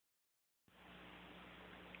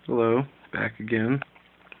Hello, back again.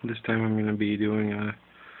 This time I'm going to be doing an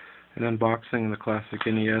unboxing of the classic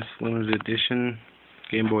NES limited edition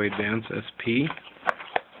Gameboy Advance SP.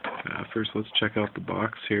 First let's check out the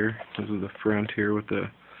box here. This is the front here with the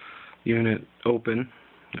unit open.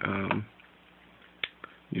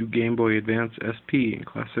 New Gameboy Advance SP in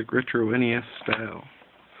classic retro NES style.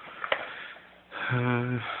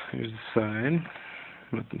 Here's the side.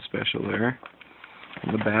 Nothing special there.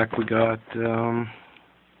 On the back we got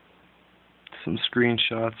some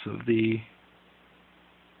screenshots of the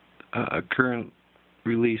current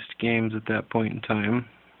released games at that point in time.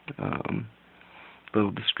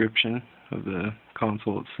 Little description of the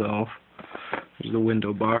console itself. There's the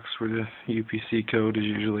window box where the UPC code is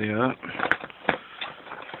usually at.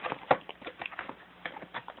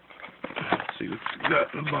 Let's see what we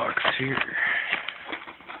got in the box here.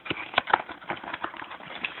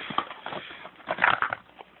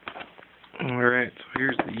 Alright, so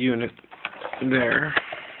here's the unit there,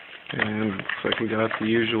 and looks like we got the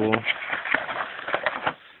usual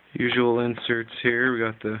inserts here. We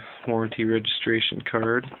got the warranty registration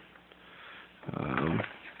card,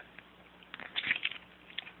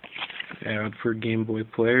 ad for Game Boy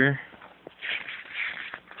player,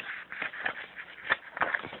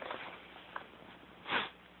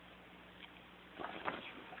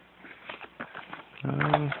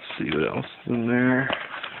 let's see what else is in there.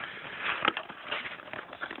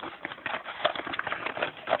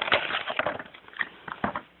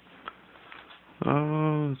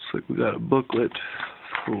 Looks like we got a booklet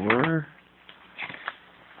for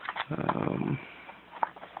I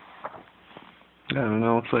don't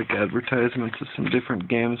know, it's like advertisements of some different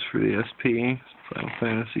games for the SP. Final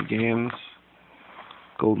Fantasy games,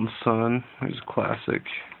 Golden Sun, there's a classic,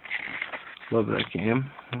 love that game.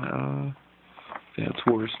 Advance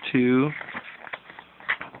Wars 2,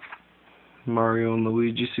 Mario and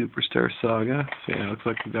Luigi Superstar Saga. So yeah, looks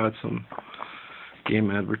like we got some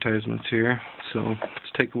game advertisements here. So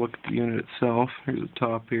let's take a look at the unit itself. Here's the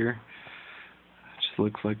top here. It just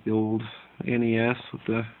looks like the old NES with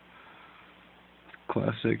the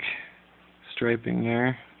classic striping there.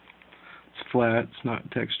 It's flat, it's not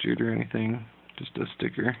textured or anything, just a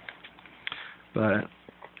sticker. But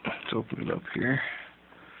let's open it up here.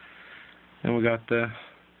 And we got the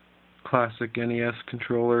classic NES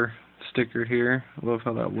controller sticker here. I love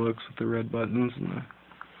how that looks with the red buttons and the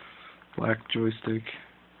black joystick.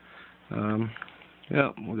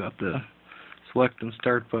 Yeah, we got the select and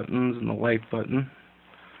start buttons and the light button.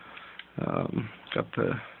 Got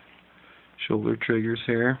the shoulder triggers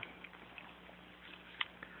here.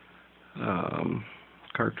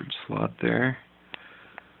 Cartridge slot there.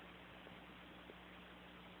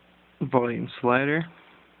 Volume slider.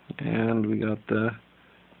 And we got the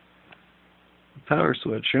power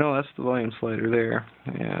switch. You know, that's the volume slider there.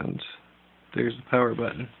 And there's the power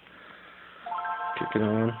button. Kick it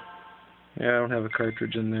on. Yeah, I don't have a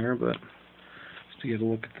cartridge in there, but just to get a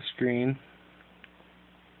look at the screen.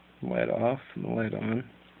 Light off and the light on.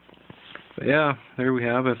 But yeah, there we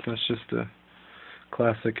have it. That's just a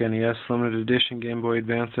classic NES limited edition Game Boy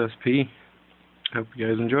Advance SP. Hope you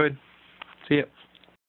guys enjoyed. See ya.